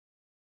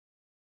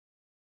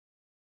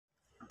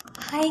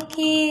Hi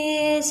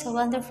kids, a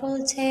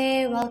wonderful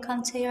day.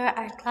 Welcome to your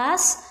art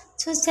class.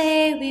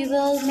 Today we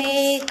will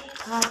make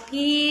a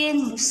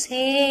bean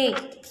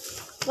mosaic.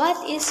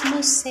 What is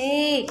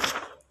mosaic?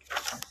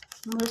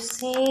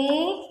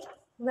 Mosaic,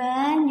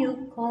 when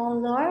you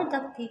color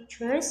the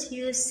pictures,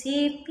 you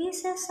see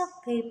pieces of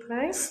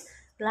papers,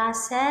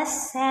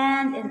 glasses,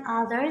 sand, and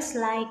others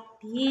like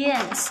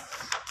beans.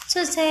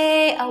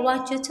 Today, I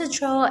want you to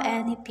draw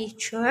any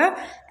picture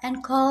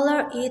and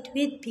color it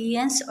with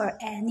beans or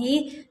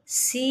any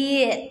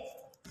seed.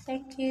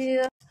 Thank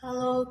you.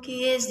 Hello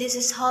kids, this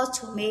is how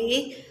to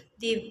make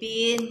the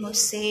bean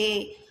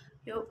mosaic.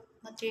 Your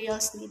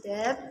materials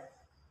needed.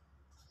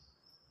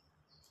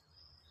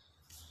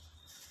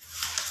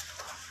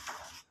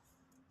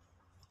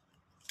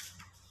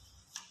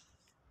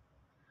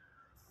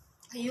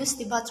 I use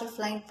the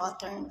butterfly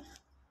pattern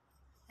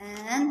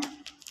and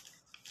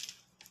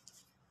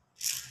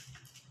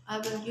I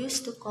will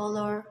use to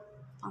color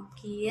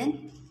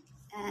pumpkin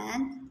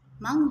and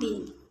mung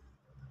bean.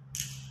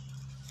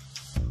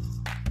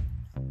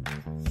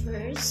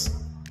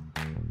 First,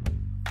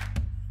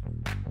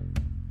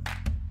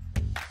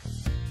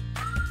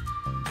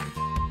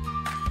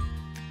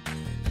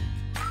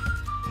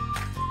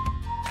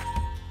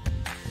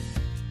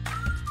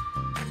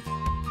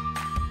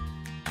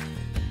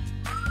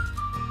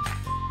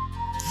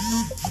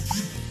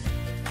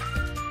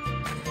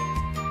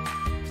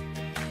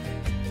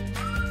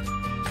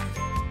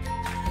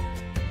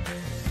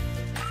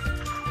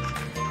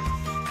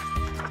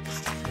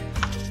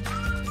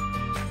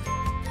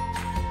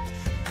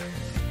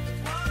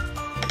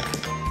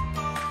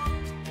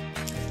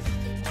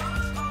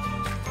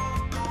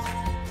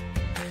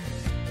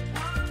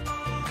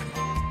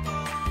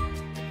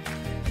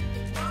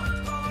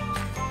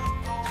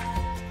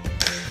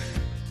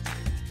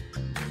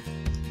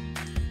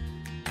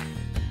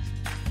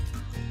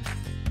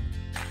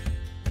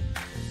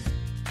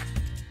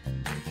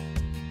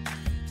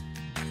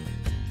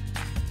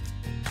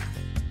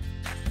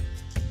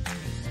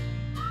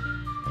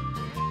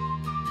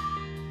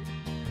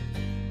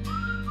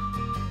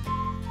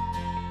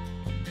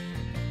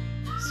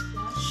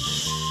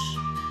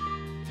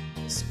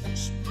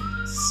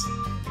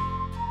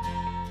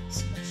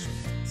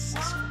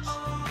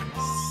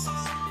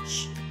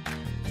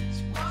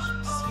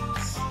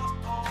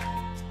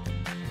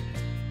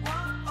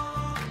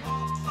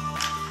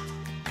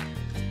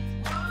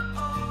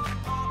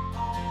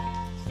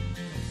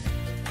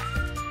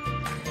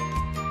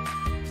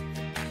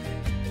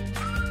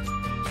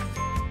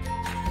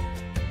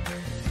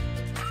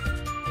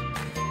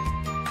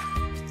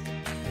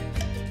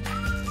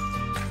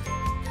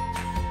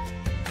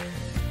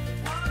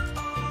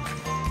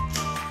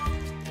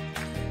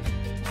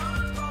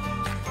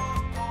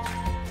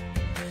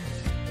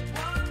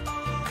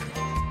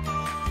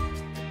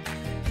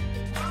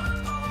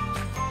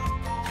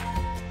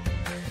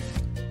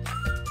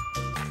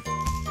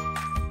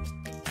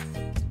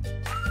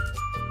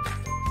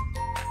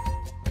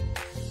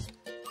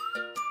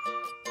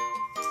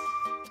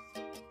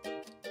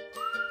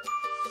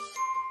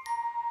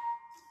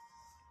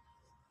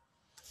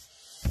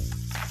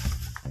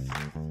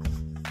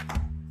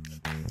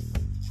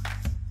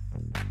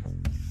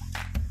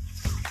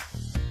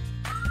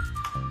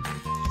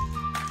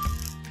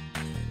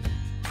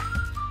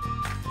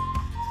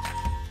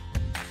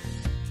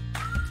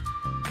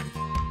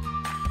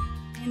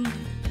 and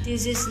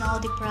this is now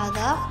the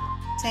product.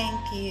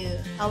 Thank you.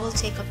 I will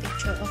take a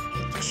picture of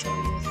it to show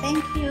you.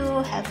 Thank you.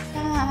 Have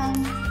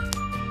fun.